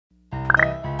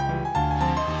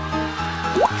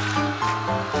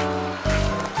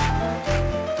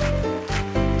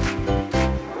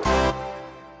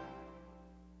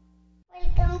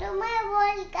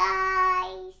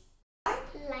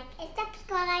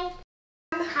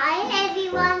Hi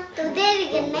everyone, today we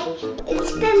can make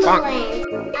instant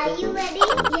noodles. Are you ready?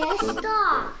 Yes,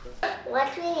 stop. What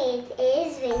we need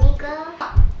is vinegar,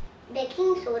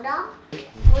 baking soda,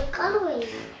 food coloring,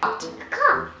 a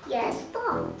cup. Yes,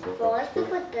 stop. First we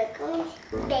put baking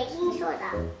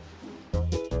soda.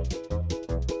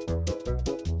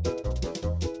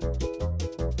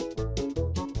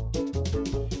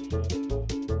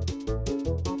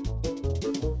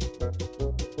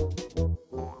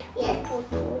 Yes, put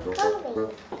food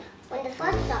coloring. On the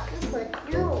first cup we put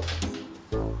blue.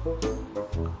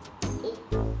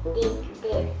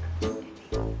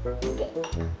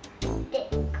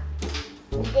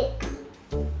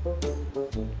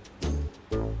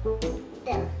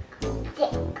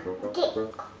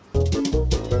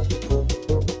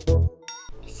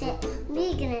 So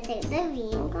we're gonna take the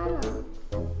green color.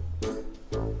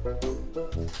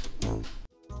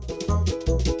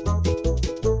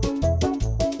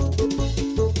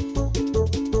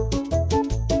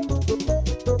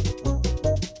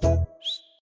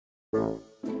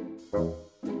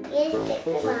 Here's the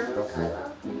brown color.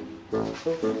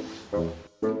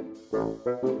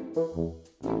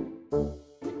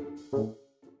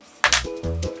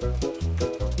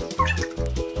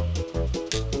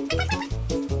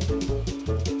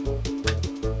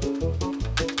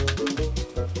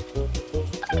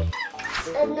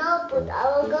 And now put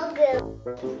our goggle.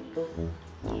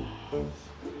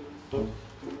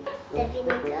 The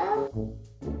vinegar.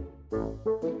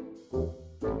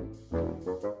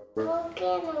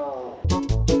 Volcano.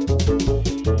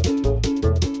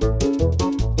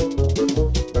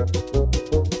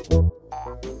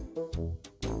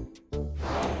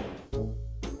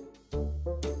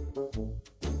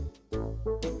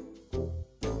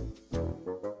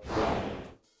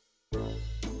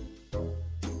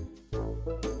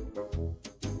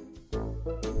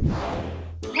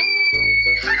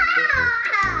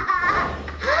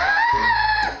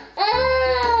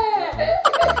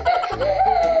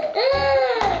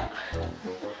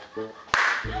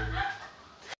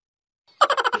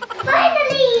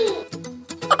 Finally!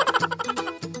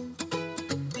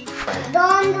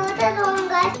 Don't do the wrong,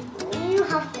 guys. You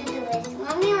have to do it,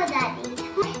 mommy or daddy.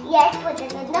 Yes, put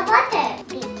it in the butter.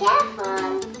 Be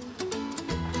careful.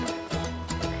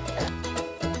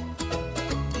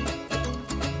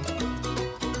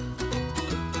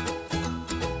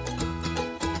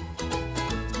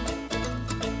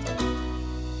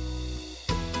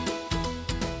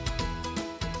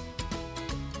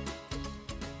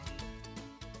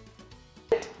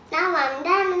 Now I'm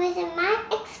done with my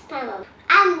experiment.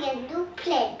 I'm going to do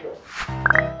Playdoh.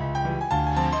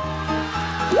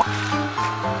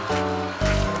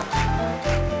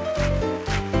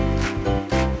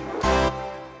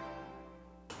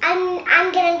 I'm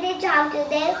going to teach how to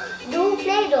do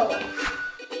Playdoh.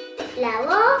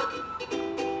 Flour,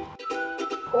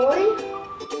 oil,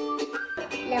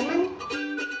 lemon,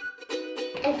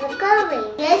 and for coloring,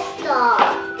 let's start.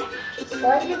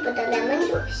 First we put the lemon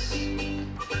juice.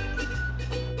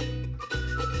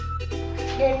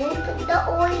 Then we put the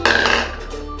oil.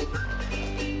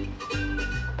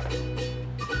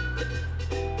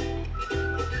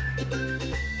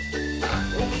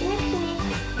 Mix.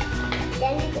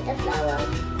 Then we put the flour.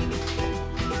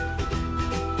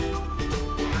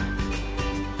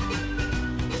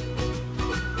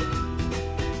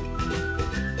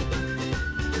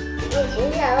 This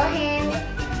is our hand.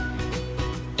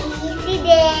 Easy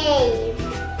days.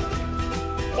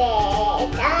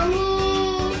 Better me.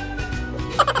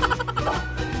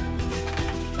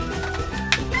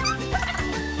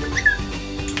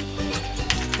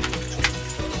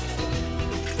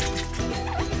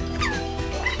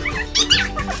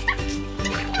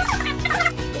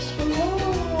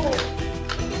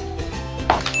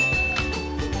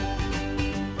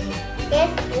 Yes,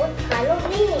 food color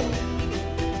green.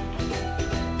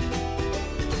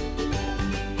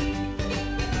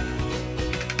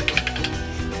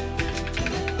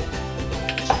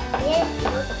 Yes,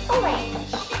 food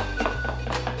orange.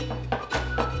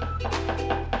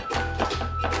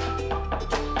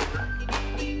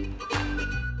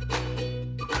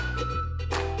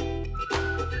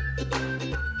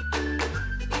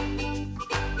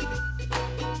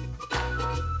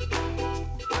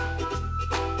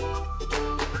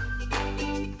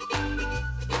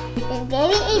 It's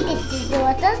very easy to do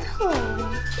it at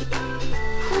home.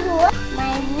 To do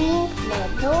my green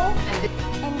Playdoh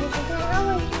and this is my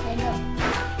orange Playdoh.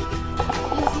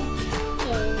 This is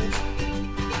change.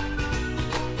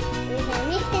 We can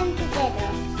mix them together.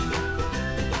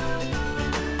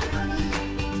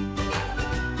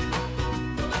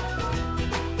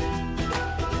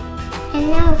 And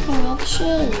now we can make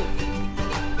shade.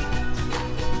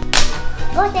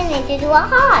 What I need to do a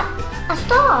heart, a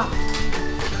star.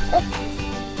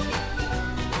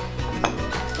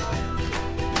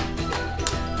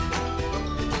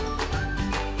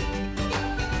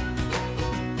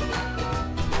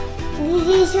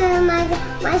 This is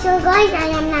my show, guys. I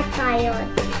am not tired.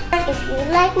 If you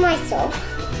like my show,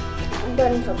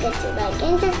 don't forget to like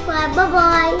and subscribe. Bye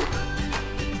bye.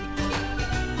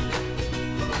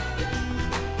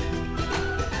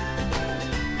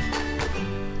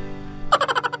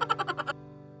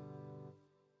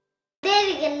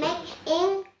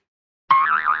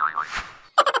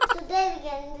 Today we're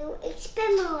gonna do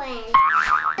experiment.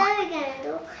 Today we're gonna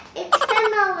do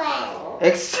experiment.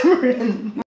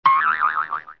 Experiment.